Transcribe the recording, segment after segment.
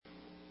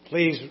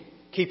Please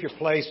keep your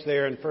place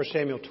there in 1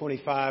 Samuel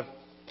 25.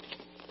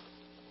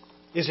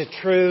 Is it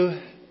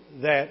true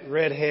that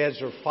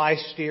redheads are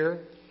feistier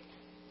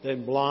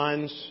than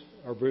blondes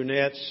or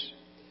brunettes?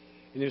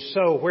 And if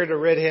so, where do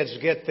redheads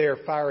get their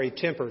fiery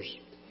tempers?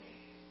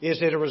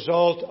 Is it a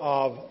result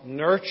of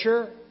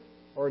nurture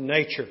or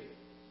nature?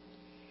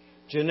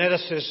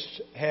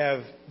 Geneticists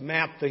have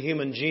mapped the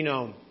human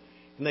genome,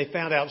 and they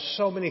found out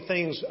so many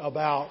things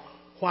about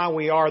why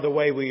we are the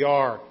way we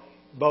are,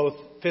 both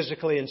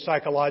physically and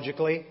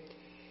psychologically.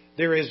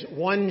 There is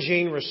one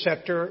gene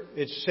receptor.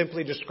 It's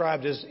simply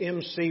described as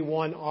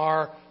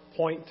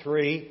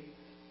MC1R.3.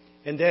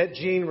 And that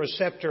gene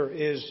receptor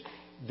is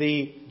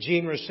the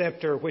gene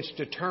receptor which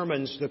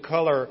determines the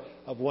color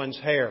of one's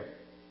hair.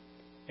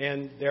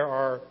 And there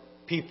are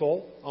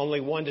people,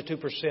 only 1 to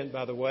 2%,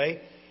 by the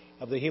way,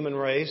 of the human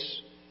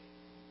race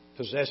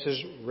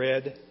possesses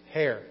red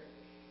hair.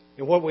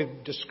 And what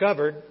we've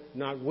discovered,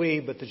 not we,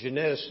 but the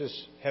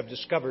geneticists have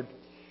discovered,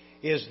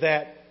 is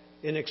that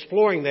in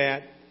exploring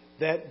that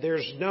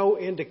there's no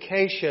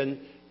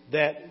indication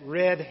that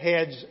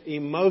redheads'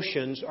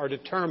 emotions are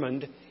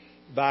determined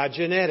by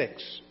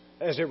genetics,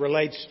 as it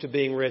relates to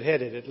being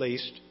redheaded at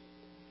least.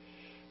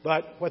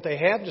 But what they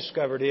have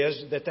discovered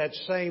is that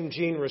same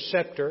gene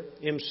receptor,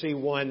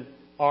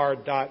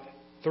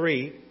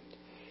 MC1R.3,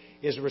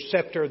 is a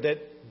receptor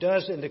that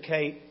does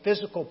indicate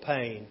physical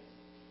pain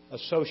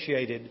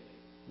associated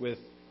with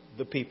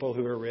the people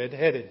who are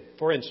redheaded.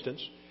 For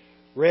instance,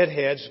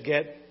 redheads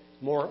get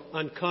more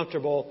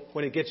uncomfortable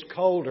when it gets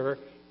colder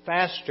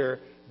faster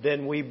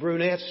than we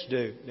brunettes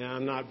do. Now,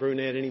 I'm not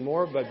brunette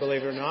anymore, but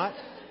believe it or not,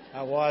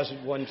 I was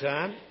at one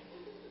time.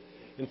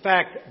 In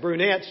fact,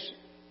 brunettes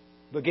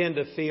begin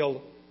to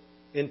feel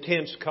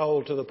intense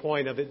cold to the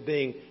point of it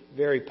being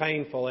very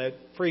painful at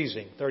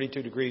freezing,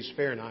 32 degrees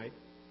Fahrenheit,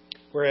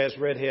 whereas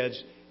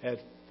redheads at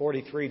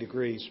 43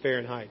 degrees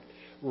Fahrenheit.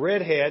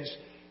 Redheads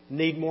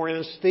need more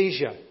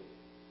anesthesia.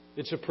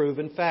 It's a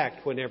proven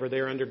fact whenever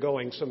they're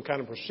undergoing some kind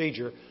of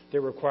procedure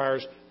that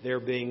requires their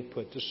being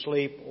put to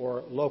sleep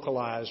or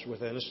localized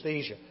with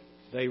anesthesia.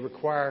 They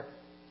require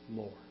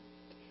more.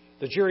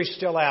 The jury's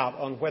still out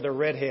on whether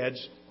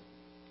redheads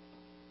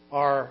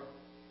are,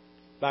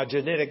 by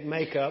genetic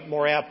makeup,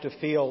 more apt to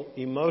feel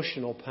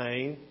emotional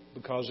pain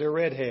because they're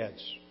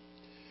redheads.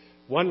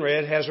 One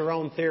red has her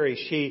own theory.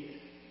 She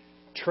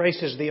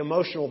traces the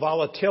emotional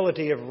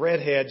volatility of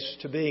redheads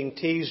to being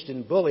teased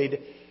and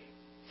bullied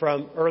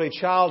from early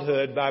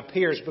childhood by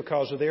peers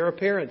because of their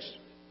appearance,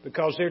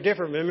 because they're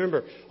different.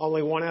 Remember,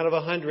 only 1 out of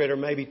 100 or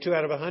maybe 2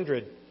 out of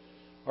 100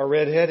 are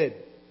redheaded,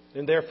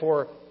 and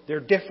therefore they're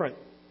different.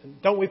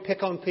 Don't we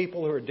pick on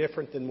people who are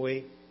different than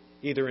we,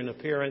 either in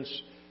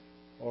appearance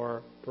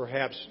or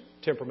perhaps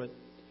temperament?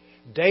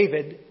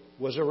 David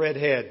was a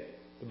redhead.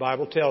 The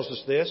Bible tells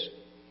us this.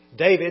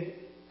 David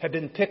had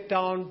been picked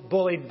on,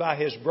 bullied by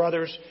his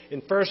brothers.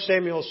 In 1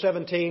 Samuel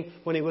 17,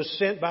 when he was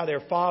sent by their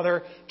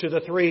father to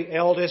the 3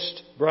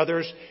 eldest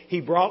brothers, he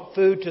brought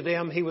food to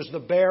them. He was the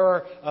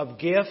bearer of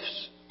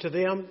gifts to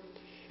them.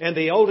 And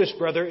the oldest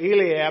brother,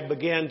 Eliab,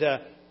 began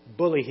to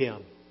bully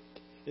him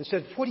and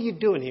said, "What are you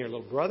doing here, little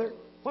brother?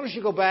 Why don't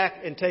you go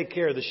back and take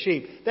care of the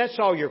sheep? That's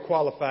all you're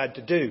qualified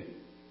to do."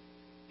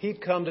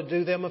 He'd come to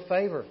do them a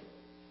favor,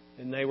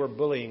 and they were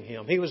bullying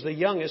him. He was the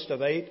youngest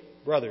of 8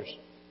 brothers.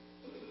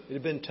 It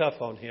had been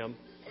tough on him.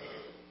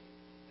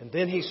 And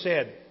then he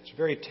said, it's a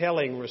very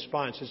telling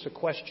response. It's a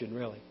question,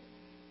 really.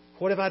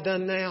 What have I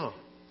done now?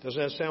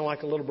 Doesn't that sound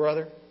like a little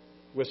brother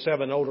with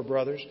 7 older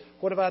brothers?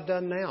 What have I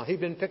done now? He'd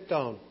been picked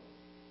on.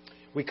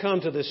 We come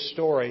to this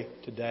story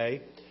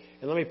today,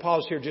 and let me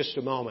pause here just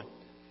a moment.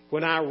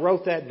 When I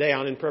wrote that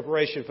down in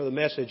preparation for the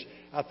message,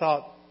 I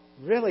thought,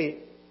 really,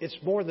 it's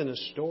more than a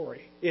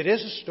story. It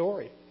is a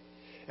story.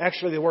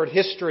 Actually, the word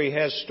history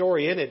has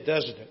story in it,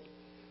 doesn't it?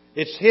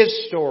 It's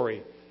His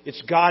story.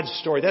 It's God's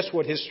story. That's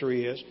what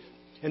history is.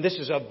 And this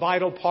is a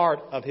vital part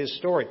of His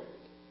story.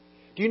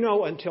 Do you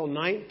know until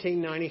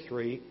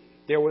 1993,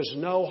 there was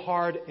no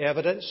hard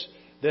evidence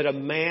that a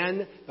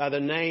man by the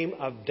name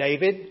of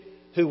David,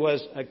 who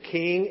was a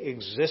king,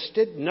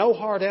 existed? No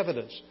hard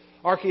evidence.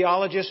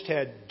 Archaeologists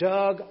had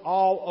dug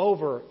all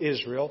over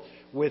Israel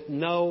with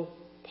no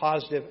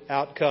positive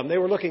outcome. They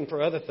were looking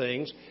for other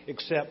things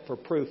except for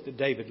proof that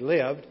David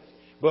lived.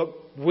 But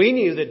we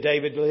knew that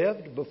David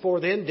lived before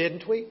then,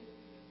 didn't we?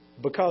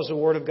 Because the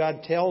Word of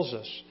God tells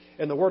us.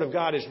 And the Word of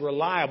God is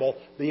reliable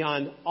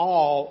beyond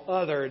all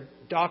other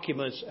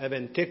documents of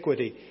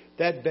antiquity.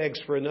 That begs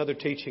for another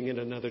teaching at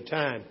another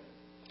time.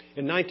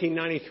 In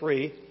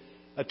 1993,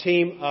 a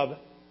team of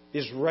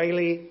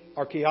Israeli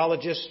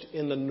archaeologists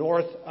in the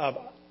north of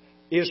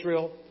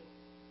Israel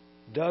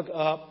dug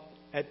up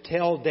at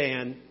Tel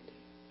Dan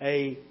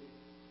a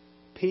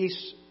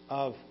piece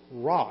of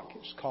rock.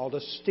 It's called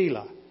a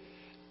stela.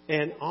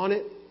 And on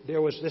it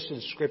there was this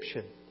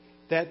inscription,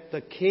 that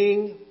the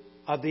king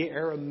of the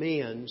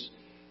Arameans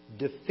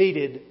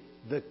defeated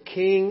the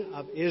king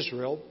of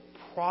Israel.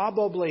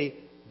 Probably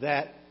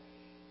that,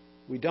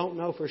 we don't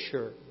know for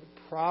sure, but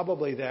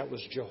probably that was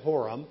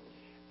Jehoram.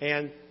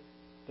 And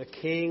the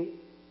king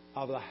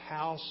of the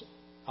house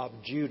of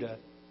Judah,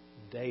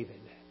 David.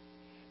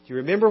 Do you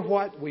remember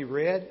what we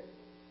read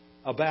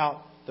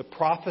about the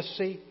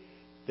prophecy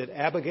that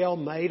Abigail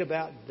made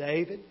about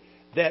David?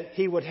 That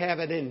he would have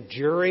an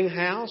enduring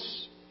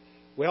house?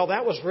 Well,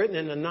 that was written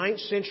in the 9th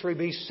century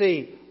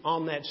BC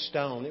on that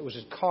stone. It was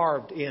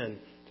carved into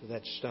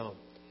that stone.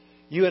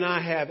 You and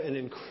I have an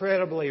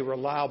incredibly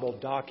reliable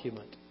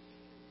document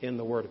in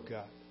the Word of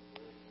God.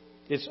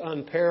 It's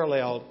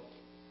unparalleled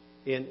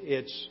in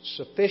its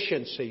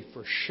sufficiency,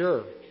 for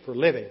sure, for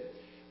living.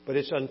 But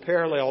it's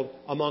unparalleled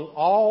among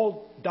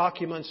all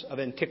documents of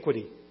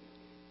antiquity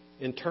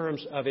in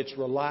terms of its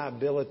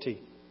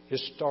reliability,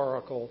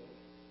 historical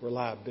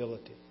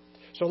reliability.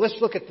 So let's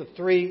look at the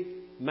three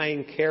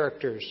main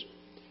characters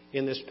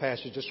in this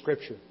passage of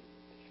Scripture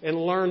and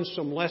learn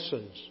some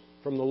lessons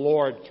from the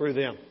Lord through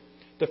them.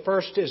 The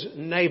first is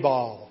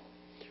Nabal.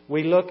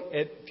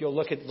 If you'll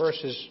look at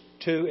verses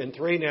 2 and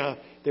 3. Now,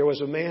 there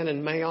was a man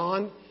in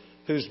Maon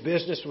whose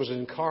business was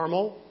in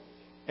Carmel,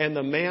 and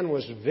the man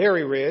was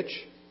very rich,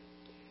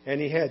 and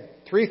he had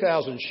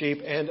 3,000 sheep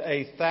and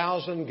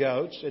 1,000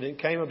 goats, and it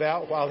came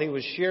about while he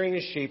was shearing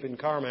his sheep in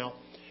Carmel.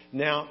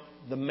 Now,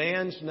 the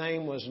man's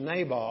name was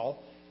Nabal,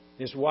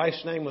 his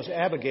wife's name was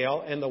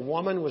Abigail, and the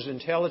woman was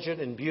intelligent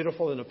and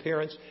beautiful in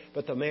appearance,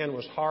 but the man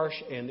was harsh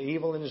and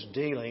evil in his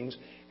dealings,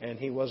 and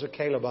he was a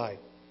Calebite.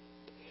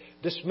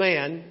 This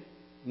man,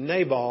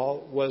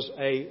 Nabal, was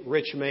a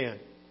rich man.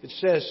 It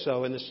says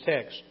so in this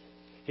text.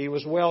 He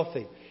was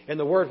wealthy. And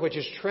the word which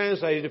is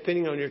translated,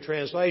 depending on your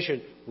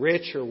translation,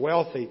 rich or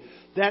wealthy,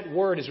 that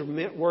word is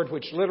a word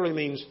which literally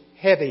means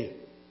heavy.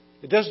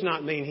 It does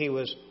not mean he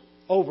was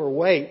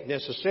overweight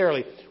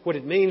necessarily. What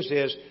it means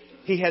is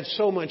he had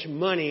so much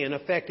money, in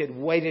effect, it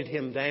weighted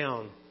him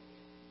down.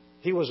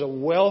 He was a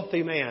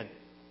wealthy man.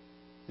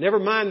 Never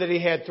mind that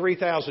he had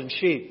 3,000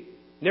 sheep.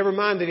 Never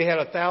mind that he had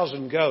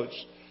 1,000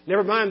 goats.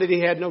 Never mind that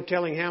he had no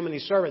telling how many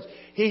servants.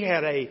 He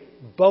had a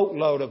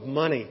boatload of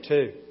money,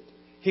 too.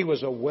 He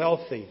was a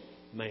wealthy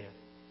man.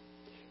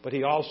 But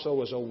he also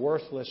was a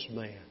worthless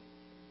man.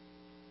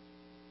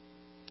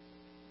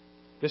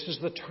 This is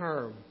the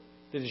term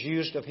that is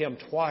used of him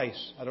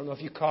twice. I don't know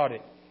if you caught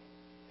it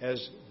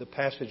as the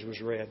passage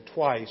was read.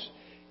 Twice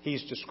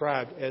he's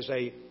described as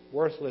a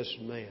worthless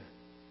man.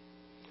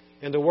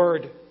 And the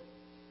word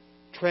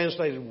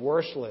translated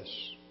worthless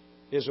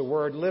is a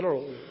word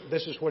literal.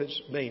 This is what it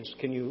means.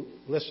 Can you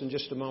listen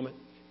just a moment?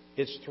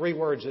 It's 3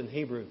 words in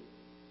Hebrew.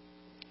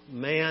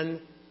 Man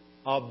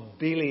of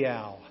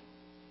Belial.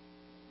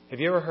 Have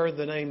you ever heard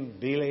the name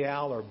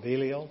Belial or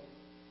Belial?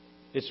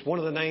 It's one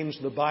of the names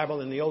the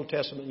Bible in the Old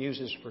Testament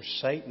uses for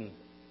Satan.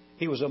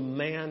 He was a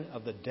man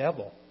of the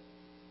devil.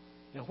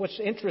 Now, what's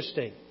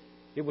interesting,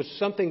 it was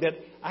something that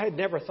I had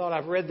never thought.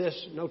 I've read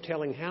this, no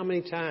telling how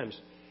many times.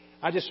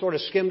 I just sort of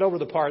skimmed over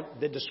the part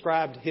that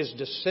described his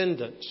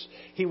descendants.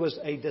 He was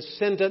a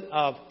descendant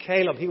of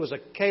Caleb. He was a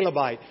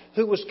Calebite.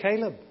 Who was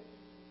Caleb?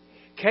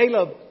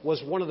 Caleb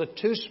was one of the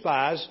 2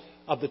 spies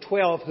of the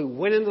 12 who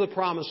went into the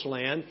Promised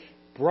Land,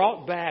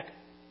 brought back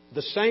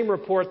the same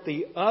report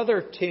the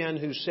other 10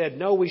 who said,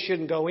 no, we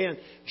shouldn't go in.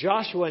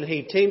 Joshua and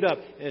he teamed up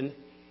and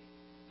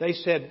they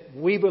said,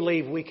 we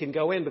believe we can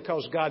go in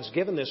because God's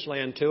given this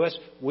land to us.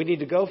 We need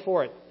to go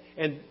for it.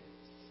 And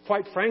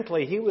quite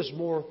frankly, he was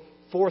more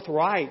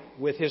forthright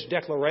with his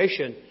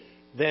declaration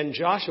than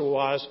Joshua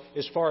was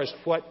as far as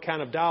what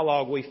kind of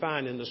dialogue we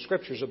find in the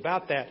Scriptures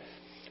about that.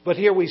 But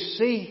here we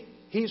see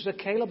he's a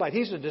Calebite.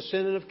 He's a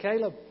descendant of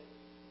Caleb.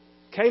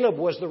 Caleb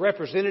was the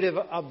representative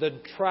of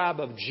the tribe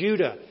of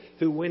Judah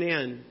who went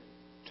in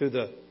to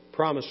the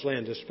Promised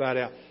Land to spy it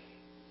out.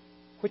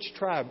 Which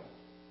tribe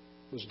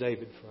was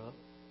David from?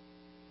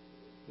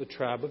 The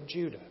tribe of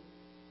Judah.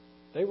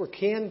 They were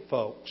kin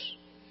folks.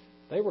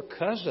 They were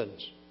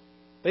cousins.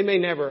 They may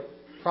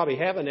probably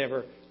haven't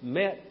ever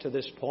met to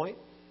this point.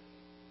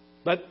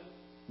 But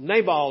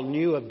Nabal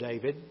knew of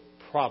David,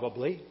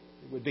 probably.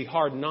 It would be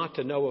hard not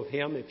to know of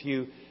him if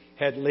you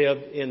had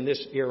lived in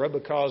this era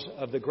because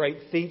of the great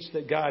feats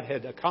that God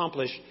had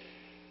accomplished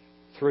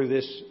through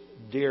this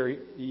dear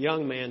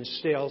young man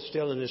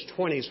still in his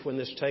 20s when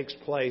this takes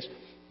place.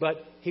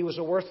 But he was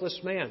a worthless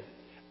man.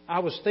 I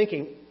was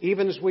thinking,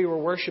 even as we were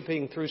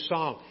worshiping through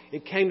song,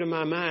 it came to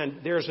my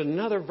mind, there's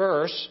another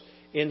verse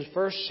in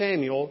 1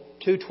 Samuel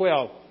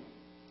 2:12.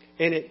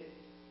 And it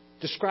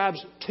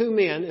describes 2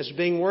 men as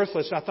being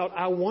worthless. I thought,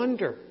 I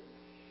wonder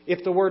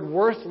if the word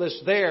worthless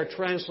there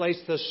translates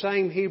the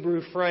same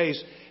Hebrew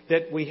phrase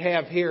that we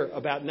have here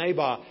about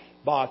Nabal.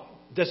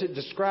 Does it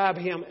describe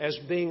him as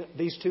being,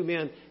 these 2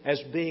 men,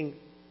 as being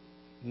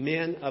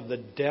men of the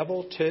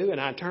devil too?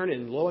 And I turned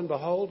and lo and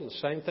behold, the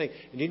same thing.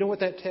 And you know what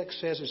that text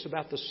says? It's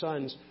about the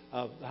sons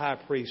of the high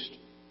priest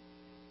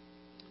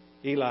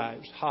Eli,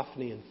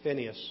 Hophni, and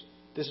Phinehas.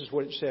 This is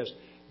what it says.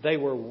 They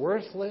were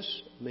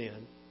worthless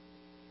men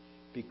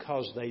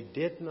because they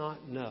did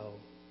not know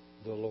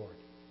the Lord.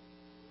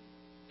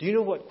 Do you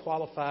know what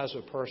qualifies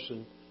a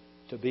person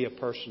to be a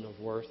person of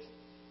worth?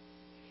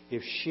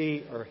 If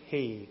she or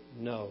he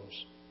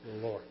knows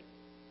the Lord.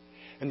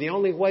 And the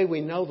only way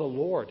we know the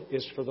Lord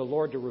is for the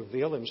Lord to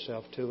reveal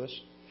Himself to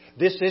us.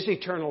 This is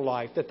eternal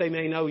life, that they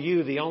may know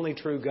You, the only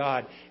true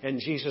God, and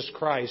Jesus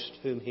Christ,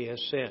 whom He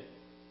has sent.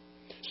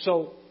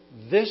 So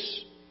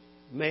this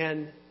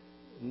man,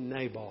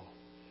 Nabal,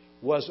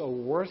 was a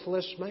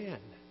worthless man.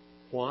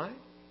 Why?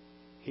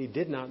 He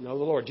did not know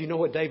the Lord. Do you know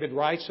what David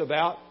writes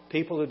about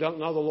people who don't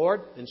know the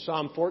Lord? In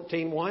Psalm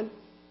 14:1, it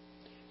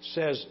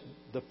says,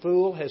 "The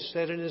fool has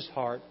said in his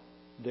heart,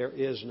 there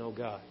is no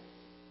God."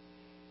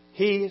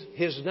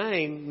 His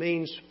name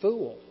means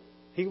fool.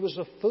 He was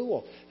a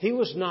fool. He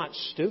was not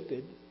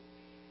stupid.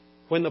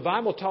 When the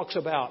Bible talks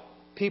about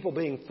people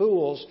being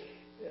fools,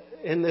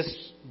 in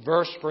this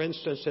verse, for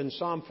instance, in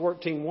Psalm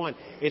 14:1,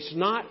 it's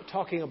not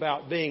talking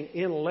about being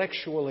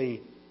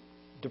intellectually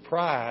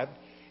deprived.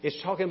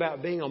 It's talking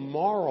about being a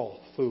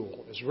moral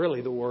fool, is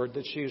really the word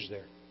that's used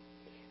there.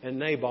 And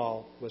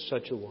Nabal was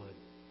such a one.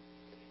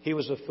 He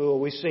was a fool.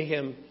 We see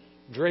him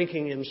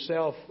drinking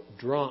himself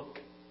drunk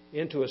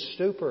into a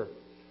stupor.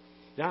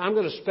 Now, I'm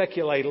going to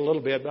speculate a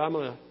little bit, but I'm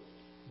going to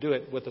do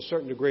it with a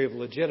certain degree of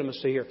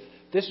legitimacy here.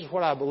 This is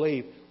what I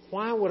believe.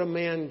 Why would a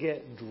man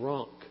get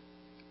drunk?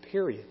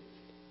 Period.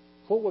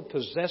 What would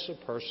possess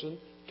a person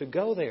to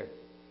go there?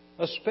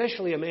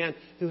 Especially a man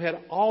who had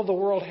all the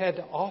world had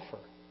to offer.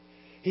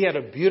 He had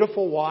a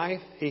beautiful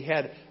wife. He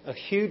had a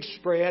huge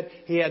spread.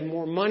 He had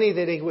more money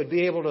than he would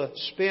be able to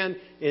spend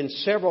in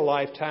several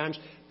lifetimes.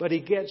 But he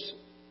gets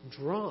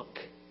drunk.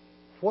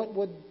 What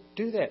would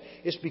do that?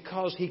 It's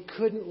because he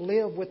couldn't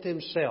live with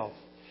himself.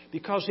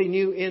 Because he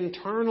knew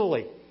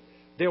internally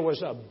there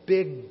was a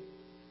big,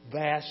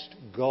 vast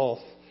gulf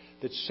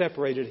that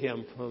separated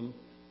him from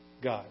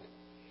God.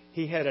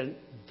 He had a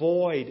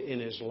void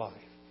in his life.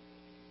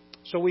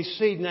 So we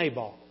see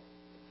Nabal.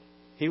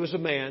 He was a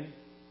man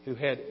who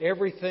had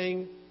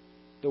everything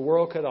the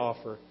world could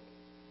offer,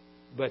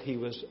 but he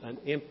was an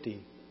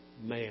empty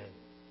man.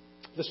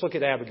 Let's look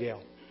at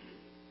Abigail.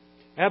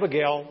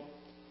 Abigail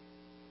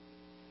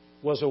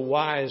was a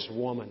wise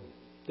woman.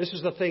 This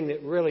is the thing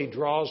that really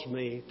draws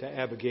me to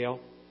Abigail.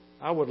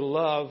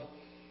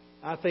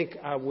 I think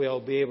I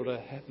will be able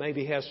to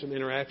maybe have some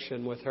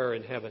interaction with her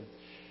in heaven.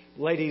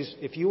 Ladies,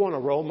 if you want a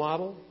role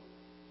model,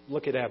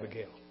 look at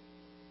Abigail.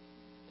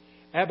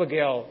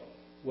 Abigail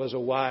was a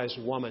wise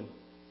woman.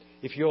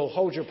 If you'll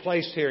hold your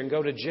place here and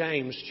go to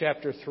James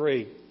chapter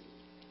 3,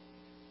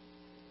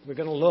 we're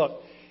going to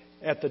look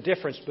at the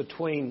difference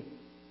between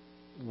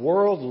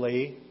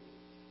worldly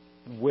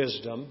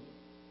wisdom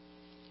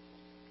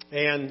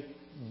and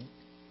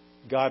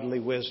godly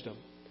wisdom.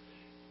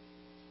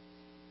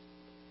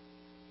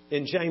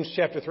 In James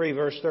chapter 3,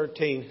 verse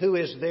 13, who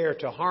is there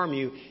to harm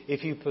you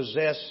if you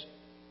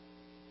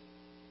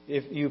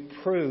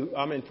prove...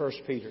 I'm in 1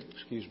 Peter,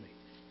 excuse me.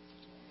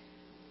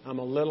 I'm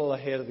a little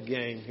ahead of the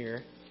game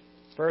here.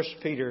 1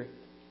 Peter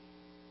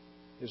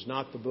is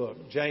not the book.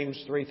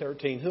 James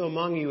 3:13. Who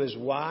among you is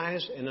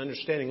wise and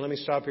understanding? Let me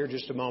stop here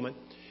just a moment.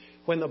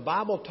 When the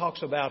Bible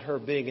talks about her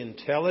being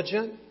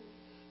intelligent,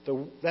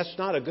 that's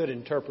not a good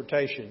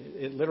interpretation.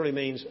 It literally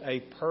means a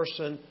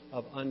person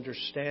of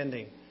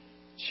understanding.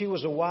 She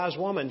was a wise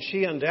woman.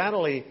 She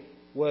undoubtedly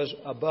was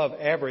above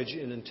average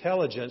in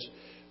intelligence,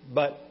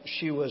 but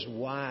she was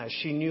wise.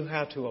 She knew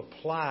how to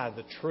apply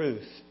the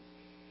truth.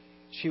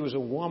 She was a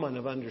woman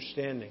of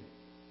understanding.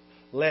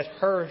 Let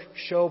her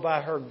show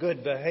by her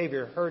good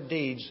behavior her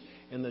deeds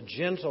in the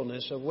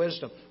gentleness of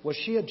wisdom. Was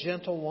she a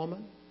gentle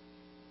woman?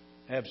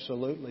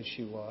 Absolutely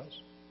she was.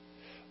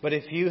 But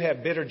if you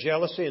have bitter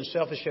jealousy and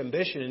selfish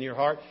ambition in your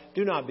heart,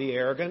 do not be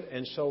arrogant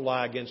and so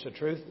lie against the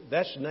truth.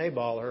 That's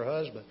Nabal, her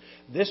husband.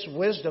 This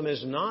wisdom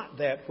is not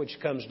that which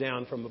comes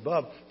down from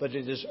above, but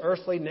it is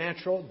earthly,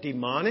 natural,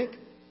 demonic,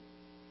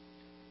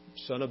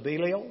 son of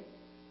Belial,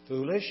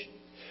 foolish.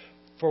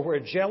 For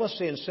where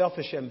jealousy and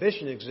selfish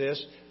ambition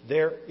exist,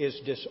 there is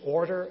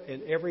disorder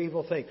and every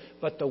evil thing.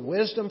 But the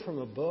wisdom from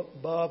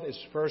above is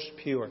first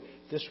pure.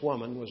 This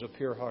woman was a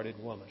pure-hearted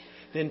woman.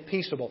 Then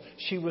peaceable.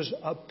 She was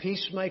a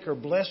peacemaker.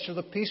 Blessed are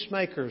the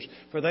peacemakers,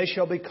 for they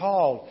shall be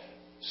called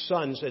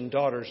sons and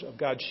daughters of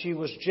God. She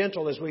was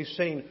gentle, as we've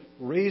seen,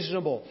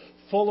 reasonable,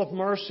 full of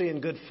mercy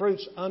and good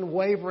fruits,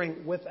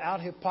 unwavering, without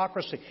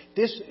hypocrisy.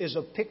 This is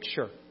a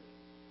picture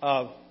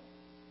of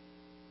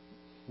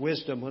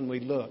wisdom when we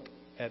look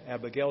at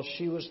Abigail.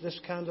 She was this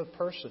kind of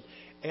person.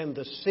 And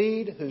the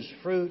seed whose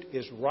fruit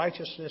is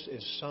righteousness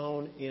is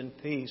sown in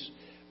peace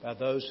by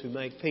those who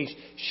make peace.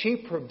 She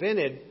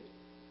prevented,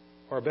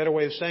 or a better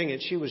way of saying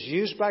it, she was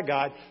used by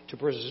God to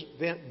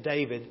prevent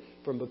David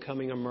from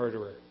becoming a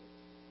murderer.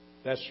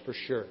 That's for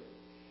sure.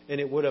 And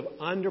it would have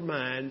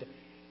undermined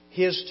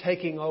his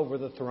taking over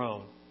the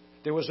throne.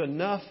 There was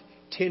enough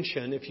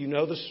tension, if you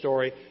know the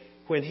story,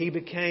 when he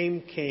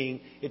became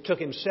king. It took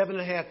him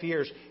 7.5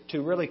 years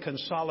to really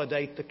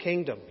consolidate the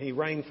kingdom. He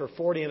reigned for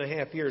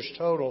 40.5 years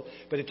total,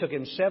 but it took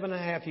him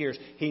 7.5 years.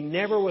 He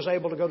never was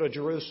able to go to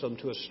Jerusalem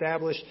to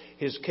establish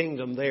his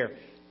kingdom there.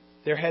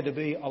 There had to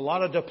be a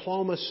lot of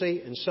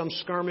diplomacy and some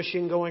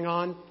skirmishing going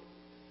on.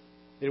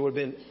 It would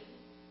have been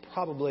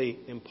probably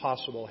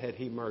impossible had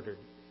he murdered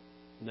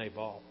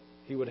Nabal.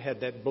 He would have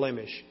had that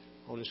blemish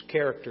on his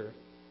character.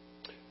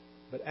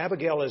 But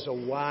Abigail is a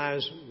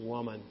wise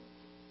woman.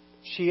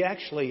 She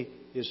actually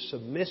is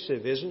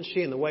submissive, isn't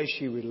she, in the way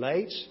she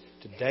relates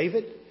to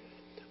David?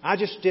 I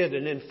just did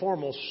an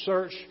informal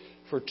search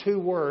for two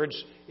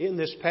words in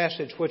this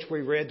passage which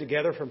we read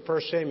together from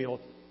 1 Samuel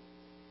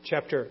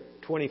chapter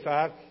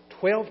 25.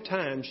 12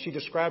 times she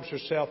describes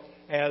herself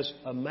as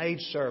a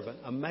maidservant.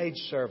 A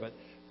maidservant.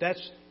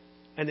 That's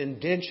an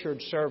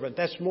indentured servant.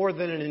 That's more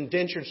than an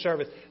indentured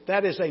servant.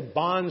 That is a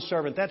bond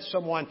servant. That's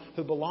someone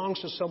who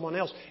belongs to someone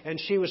else. And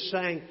she was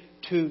saying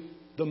to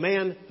the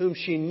man whom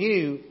she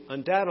knew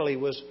undoubtedly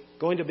was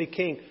going to be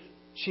king,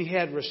 she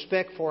had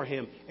respect for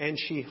him, and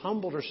she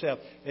humbled herself,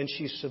 and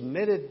she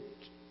submitted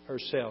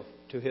herself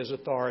to his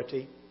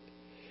authority.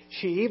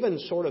 She even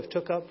sort of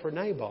took up for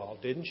Nabal,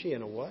 didn't she,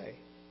 in a way?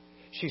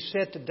 She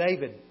said to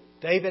David,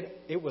 David,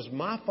 it was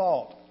my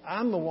fault.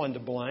 I'm the one to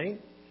blame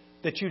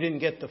that you didn't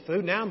get the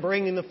food. Now I'm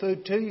bringing the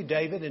food to you,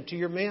 David, and to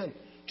your men.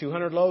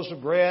 200 loaves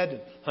of bread, and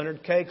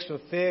 100 cakes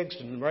of figs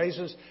and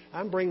raisins.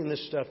 I'm bringing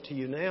this stuff to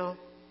you now.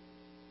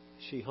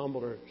 She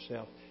humbled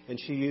herself, and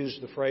she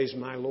used the phrase,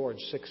 my Lord,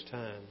 6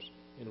 times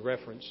in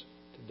reference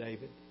to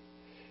David.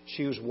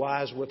 She was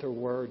wise with her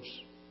words.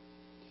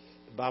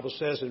 The Bible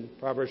says in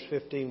Proverbs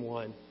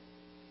 15:1,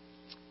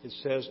 it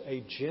says,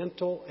 a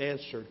gentle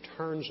answer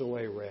turns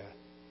away wrath.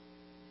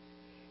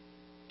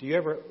 Do you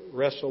ever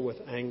wrestle with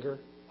anger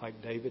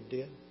like David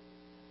did?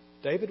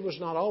 David was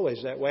not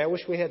always that way. I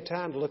wish we had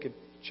time to look at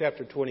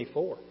chapter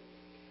 24.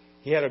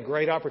 He had a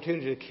great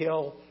opportunity to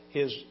kill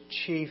his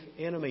chief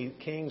enemy,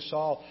 King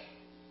Saul,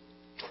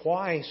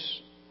 twice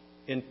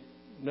in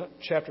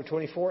chapter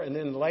 24, and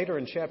then later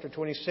in chapter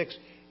 26,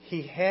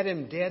 he had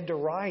him dead to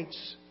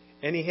rights.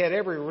 And he had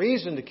every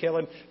reason to kill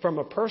him from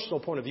a personal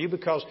point of view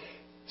because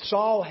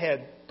Saul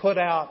had put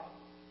out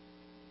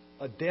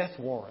a death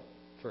warrant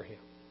for him.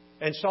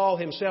 And Saul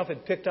himself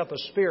had picked up a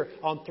spear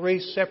on 3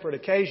 separate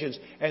occasions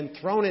and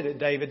thrown it at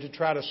David to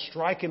try to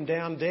strike him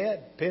down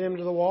dead, pin him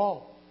to the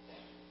wall.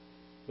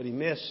 But he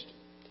missed.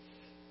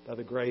 By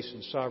the grace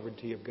and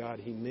sovereignty of God,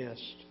 he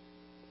missed.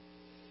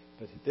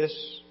 But this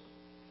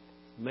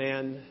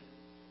man,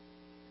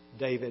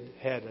 David,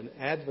 had an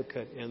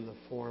advocate in the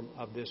form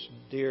of this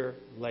dear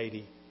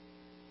lady,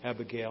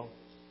 Abigail.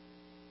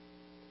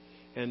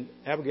 And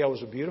Abigail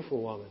was a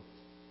beautiful woman.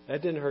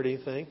 That didn't hurt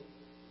anything.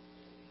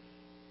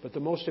 But the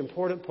most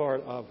important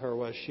part of her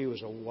was she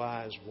was a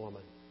wise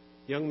woman.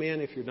 Young men,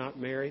 if you're not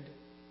married,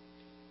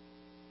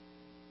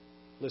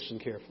 listen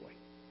carefully.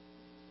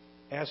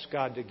 Ask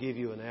God to give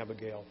you an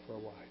Abigail for a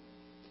wife.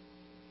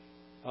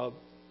 A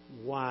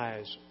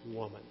wise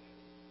woman.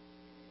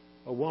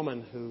 A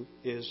woman who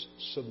is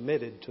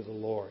submitted to the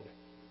Lord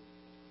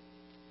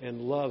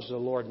and loves the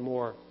Lord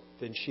more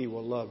than she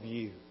will love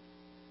you,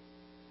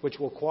 which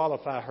will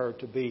qualify her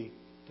to be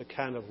the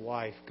kind of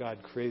wife God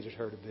created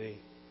her to be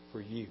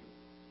for you.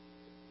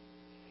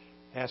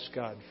 Ask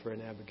God for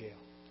an Abigail.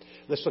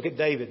 Let's look at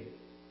David.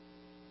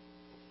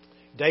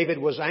 David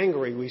was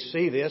angry. We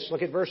see this.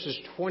 Look at verses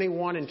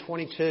 21 and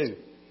 22.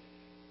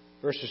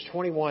 Verses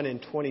 21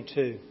 and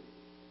 22.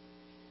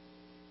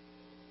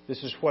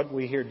 This is what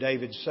we hear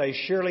David say.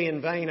 Surely in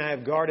vain I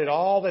have guarded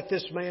all that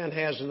this man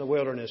has in the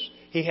wilderness.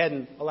 He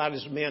hadn't allowed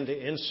his men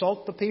to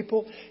insult the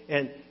people,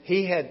 and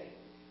he had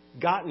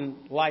gotten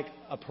like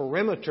a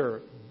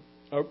perimeter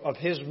of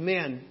his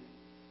men,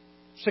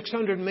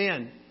 600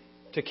 men,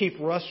 to keep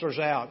rustlers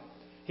out.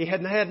 He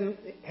had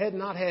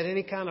not had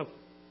any kind of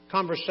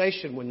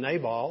conversation with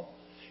Nabal.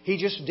 He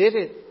just did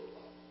it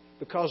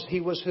because he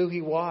was who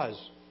he was.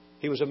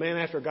 He was a man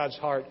after God's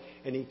heart,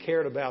 and he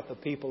cared about the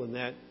people in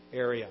that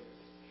area.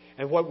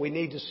 And what we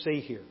need to see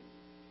here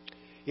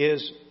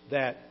is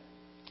that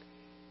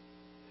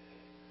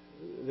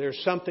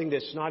there's something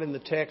that's not in the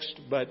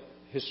text, but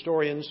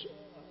historians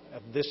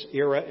of this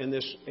era in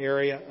this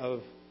area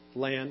of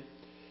land,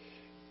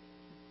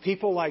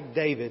 people like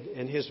David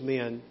and his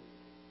men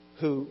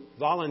who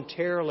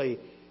voluntarily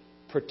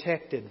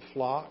protected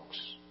flocks.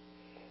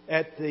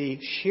 At the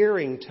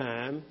shearing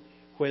time,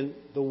 when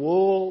the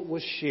wool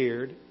was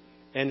sheared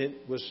and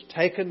it was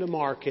taken to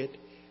market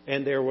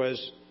and there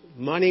was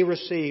money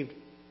received,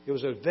 it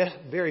was a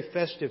very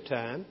festive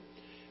time.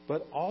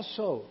 But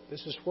also,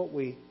 this is what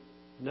we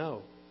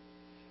know,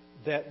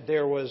 that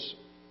there was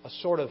a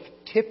sort of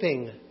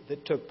tipping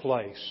that took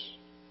place.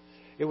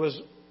 It was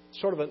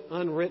sort of an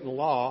unwritten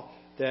law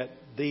that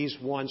these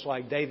ones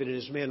like David and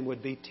his men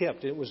would be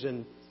tipped. It was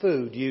in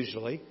food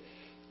usually.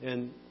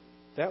 And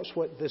that's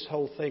what this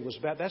whole thing was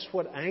about. That's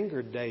what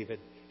angered David.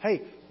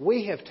 Hey,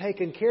 we have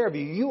taken care of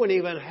you. You wouldn't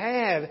even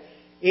have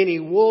any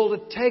wool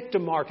to take to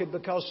market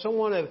because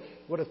someone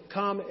would have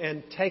come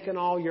and taken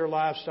all your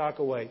livestock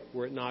away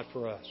were it not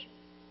for us.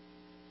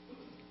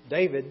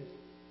 David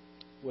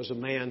was a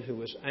man who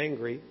was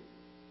angry.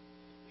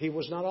 He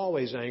was not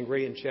always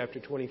angry. In chapter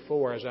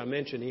 24, as I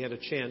mentioned, he had a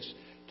chance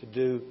to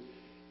do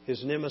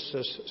his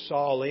nemesis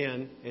Saul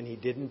in, and he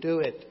didn't do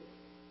it.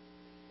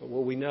 But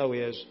what we know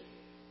is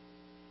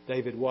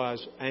David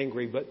was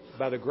angry, but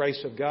by the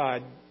grace of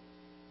God,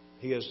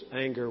 his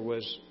anger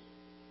was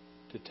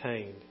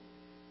detained.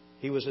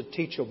 He was a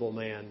teachable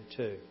man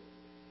too.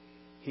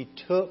 He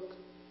took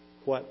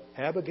what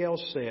Abigail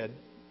said,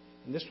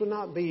 and this would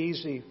not be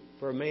easy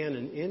for a man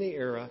in any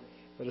era,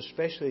 but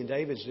especially in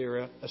David's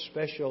era,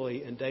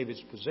 especially in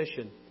David's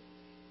position,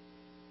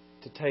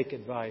 to take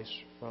advice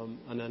from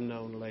an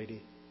unknown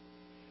lady.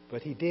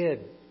 But he did.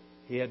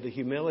 He had the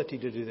humility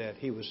to do that.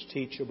 He was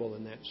teachable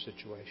in that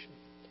situation.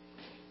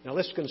 Now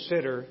let's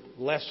consider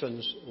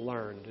lessons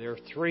learned. There are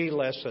 3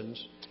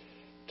 lessons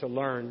to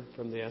learn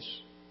from this.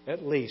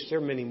 At least. There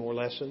are many more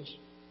lessons.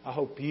 I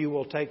hope you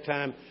will take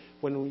time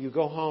when you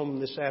go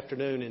home this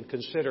afternoon and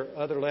consider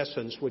other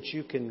lessons which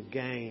you can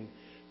gain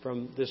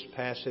from this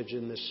passage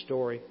in this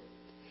story.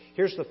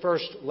 Here's the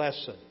first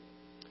lesson.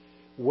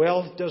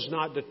 Wealth does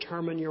not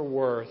determine your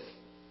worth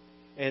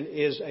and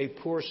is a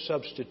poor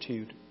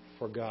substitute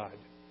for God.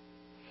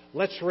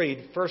 Let's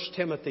read 1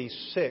 Timothy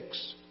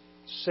 6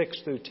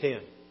 through 10.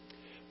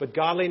 But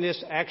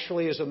godliness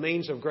actually is a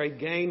means of great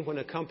gain when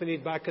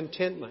accompanied by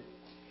contentment.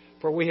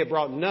 For we have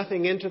brought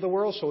nothing into the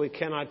world, so we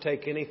cannot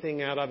take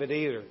anything out of it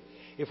either.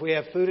 If we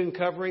have food and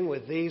covering,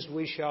 with these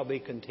we shall be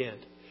content.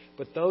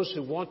 But those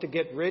who want to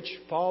get rich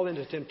fall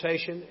into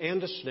temptation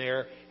and a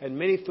snare, and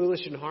many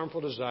foolish and harmful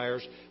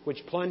desires,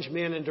 which plunge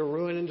men into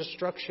ruin and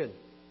destruction.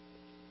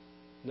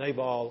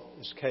 Nabal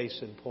is case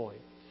in point.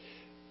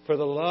 For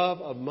the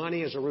love of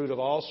money is a root of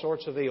all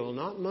sorts of evil.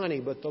 Not money,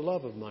 but the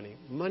love of money.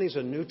 Money is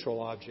a neutral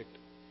object.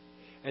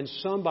 And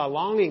some, by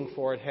longing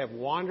for it, have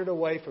wandered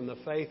away from the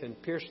faith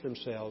and pierced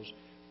themselves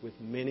with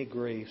many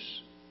griefs.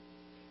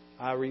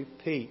 I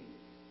repeat,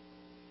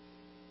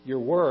 your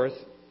worth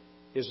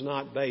is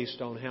not based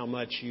on how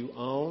much you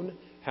own,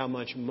 how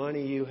much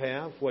money you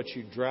have, what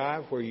you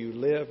drive, where you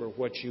live, or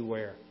what you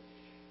wear.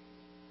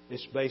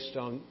 It's based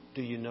on,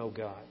 do you know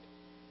God?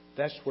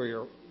 That's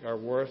where our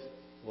worth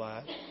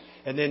lies.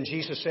 And then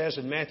Jesus says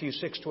in Matthew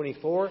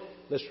 6:24,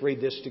 let's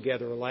read this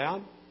together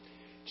aloud.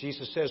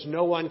 Jesus says,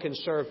 no one can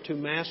serve 2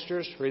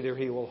 masters, for either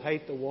he will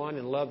hate the one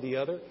and love the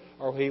other,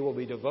 or he will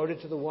be devoted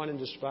to the one and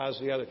despise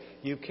the other.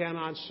 You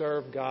cannot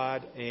serve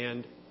God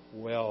and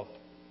wealth.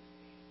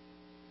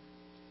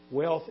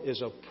 Wealth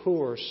is a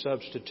poor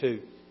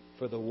substitute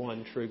for the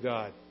one true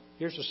God.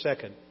 Here's the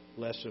second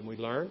lesson we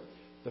learned.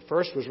 The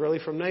first was really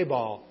from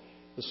Nabal.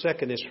 The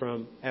second is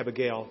from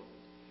Abigail.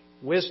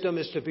 Wisdom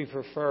is to be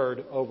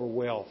preferred over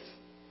wealth.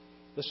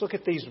 Let's look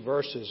at these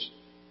verses.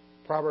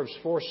 Proverbs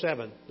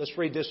 4:7. Let's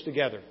read this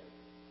together.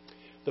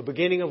 The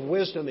beginning of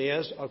wisdom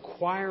is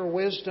acquire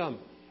wisdom,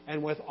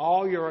 and with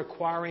all your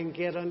acquiring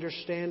get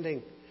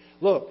understanding.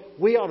 Look,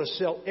 we ought to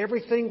sell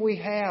everything we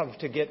have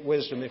to get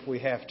wisdom if we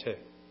have to.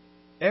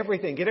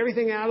 Everything. Get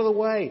everything out of the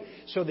way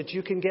so that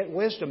you can get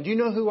wisdom. Do you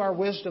know who our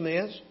wisdom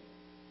is?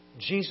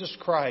 Jesus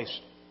Christ,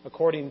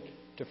 according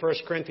to 1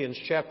 Corinthians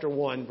chapter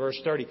 1, verse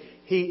 30.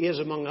 He is,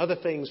 among other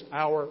things,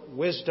 our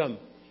wisdom.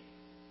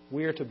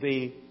 We are to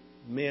be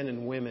men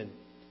and women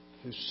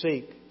who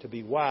seek to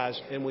be wise,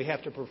 and we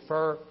have to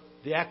prefer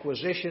the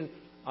acquisition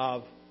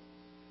of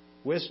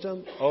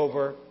wisdom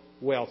over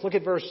wealth. Look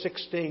at verse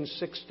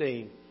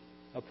 16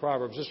 of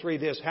Proverbs. Let's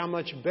read this. How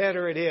much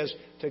better it is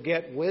to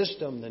get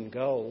wisdom than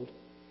gold,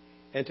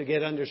 and to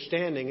get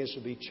understanding is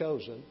to be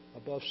chosen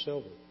above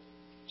silver.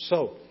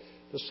 So,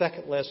 the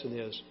second lesson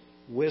is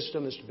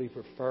wisdom is to be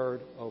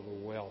preferred over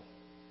wealth.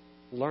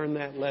 Learn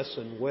that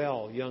lesson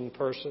well, young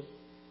person.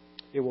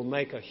 It will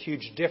make a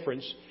huge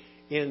difference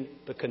in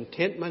the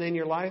contentment in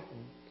your life.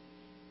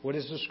 What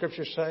does the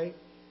Scripture say?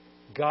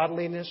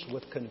 Godliness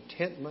with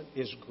contentment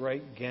is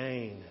great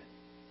gain.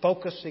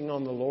 Focusing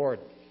on the Lord.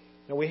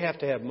 Now, we have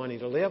to have money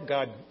to live.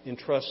 God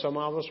entrusts some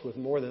of us with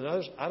more than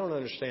others. I don't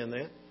understand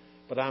that.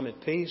 But I'm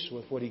at peace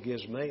with what He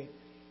gives me.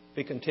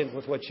 Be content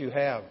with what you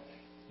have,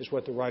 is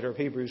what the writer of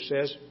Hebrews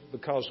says,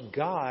 because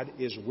God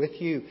is with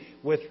you.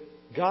 With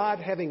God,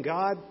 having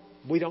God,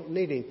 we don't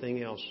need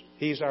anything else.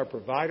 He's our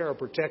provider, our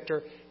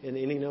protector, and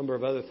any number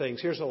of other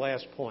things. Here's the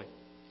last point.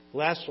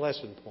 Last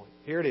lesson point.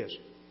 Here it is.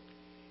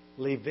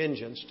 Leave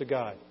vengeance to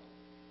God.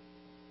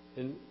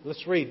 And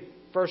let's read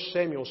 1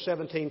 Samuel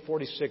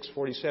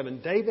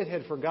 17:46-47. David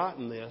had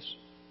forgotten this,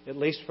 at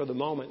least for the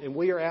moment, and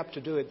we are apt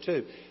to do it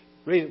too.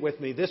 Read it with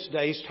me. This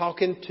day he's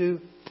talking to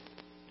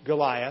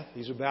Goliath.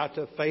 He's about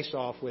to face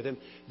off with him.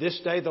 This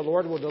day the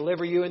Lord will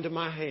deliver you into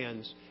my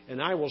hands,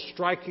 and I will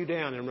strike you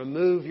down and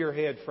remove your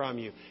head from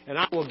you. And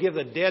I will give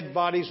the dead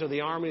bodies of the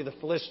army of the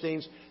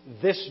Philistines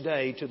this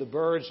day to the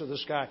birds of the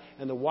sky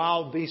and the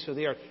wild beasts of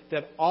the earth,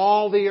 that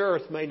all the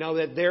earth may know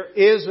that there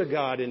is a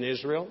God in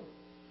Israel,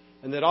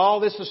 and that all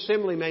this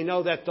assembly may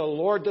know that the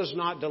Lord does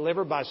not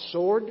deliver by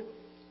sword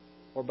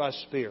or by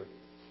spear.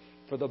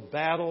 For the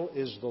battle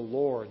is the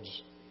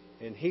Lord's,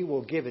 and He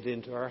will give it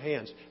into our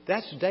hands.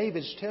 That's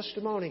David's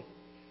testimony.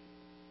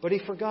 But he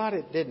forgot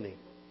it, didn't he?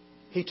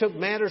 He took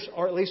matters,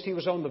 or at least he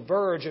was on the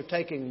verge of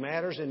taking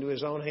matters into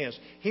his own hands.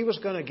 He was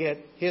going to get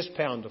his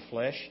pound of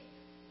flesh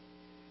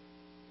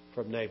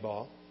from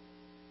Nabal.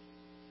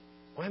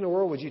 Why in the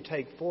world would you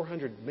take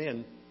 400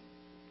 men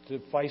to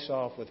face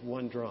off with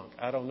one drunk?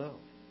 I don't know.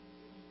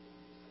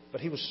 But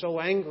he was so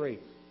angry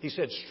He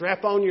said,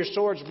 strap on your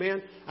swords,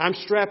 men. I'm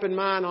strapping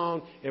mine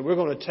on, and we're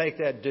going to take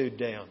that dude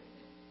down.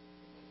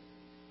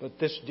 But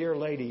this dear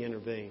lady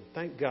intervened.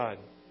 Thank God.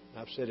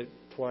 I've said it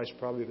twice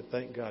probably, but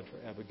thank God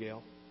for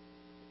Abigail.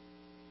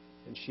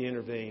 And she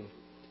intervened.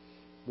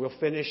 We'll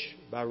finish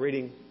by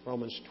reading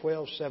Romans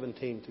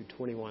 12:17 through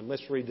 21.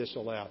 Let's read this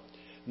aloud.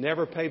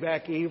 Never pay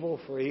back evil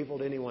for evil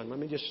to anyone. Let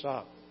me just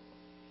stop.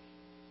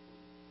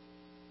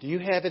 Do you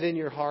have it in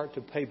your heart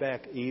to pay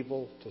back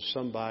evil to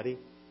somebody?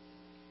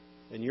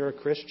 And you're a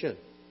Christian.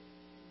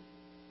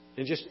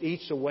 And just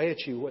eats away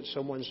at you what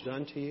someone's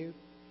done to you?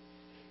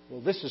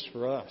 Well, this is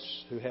for us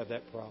who have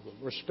that problem.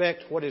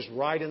 Respect what is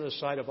right in the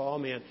sight of all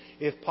men.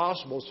 If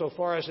possible, so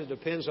far as it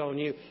depends on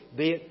you,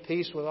 be at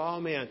peace with all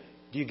men.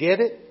 Do you get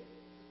it?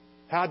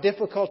 How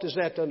difficult is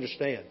that to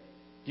understand?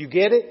 Do you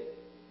get it?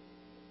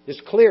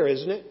 It's clear,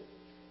 isn't it?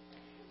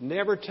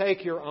 Never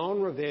take your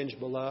own revenge,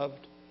 beloved,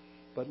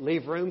 but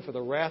leave room for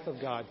the wrath of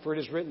God. For it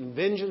is written,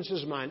 vengeance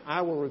is mine,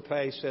 I will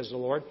repay, says the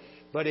Lord.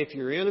 But if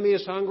your enemy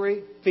is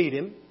hungry, feed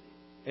him.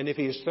 And if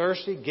he is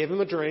thirsty, give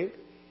him a drink.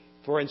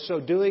 For in so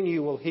doing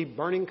you will heap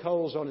burning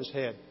coals on his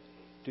head.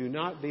 Do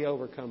not be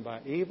overcome by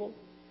evil,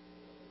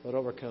 but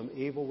overcome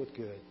evil with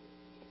good.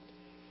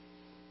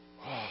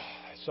 Oh,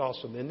 it's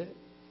awesome, isn't it?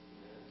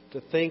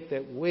 To think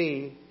that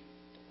we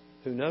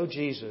who know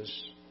Jesus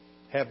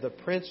have the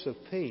Prince of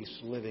Peace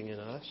living in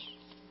us,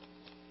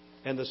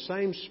 and the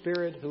same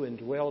Spirit who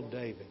indwelled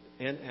David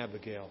and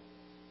Abigail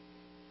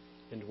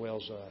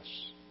indwells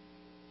us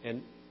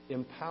and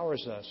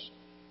empowers us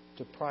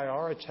to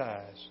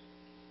prioritize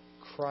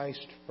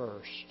Christ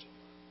first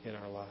in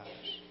our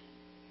lives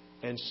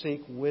and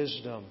seek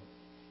wisdom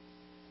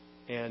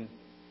and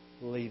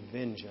leave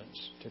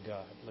vengeance to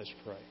God. Let's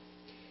pray.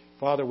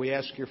 Father, we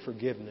ask your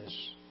forgiveness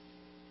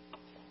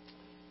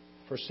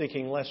for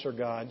seeking lesser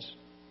gods.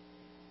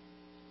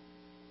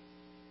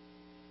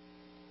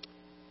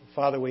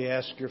 Father, we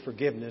ask your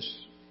forgiveness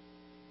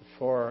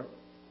for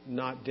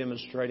not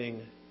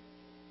demonstrating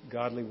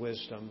godly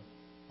wisdom,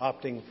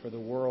 opting for the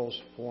world's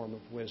form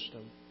of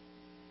wisdom,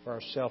 for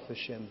our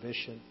selfish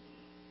ambition.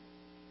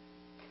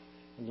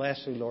 And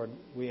lastly, Lord,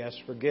 we ask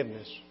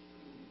forgiveness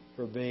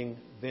for being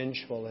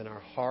vengeful in our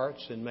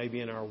hearts and maybe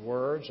in our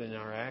words and in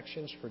our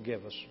actions.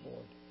 Forgive us,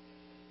 Lord.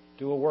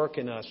 Do a work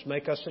in us.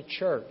 Make us a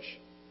church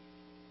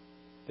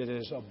that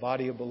is a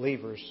body of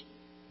believers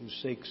who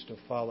seeks to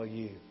follow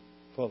you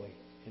fully.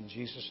 In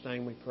Jesus'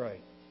 name we pray.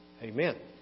 Amen.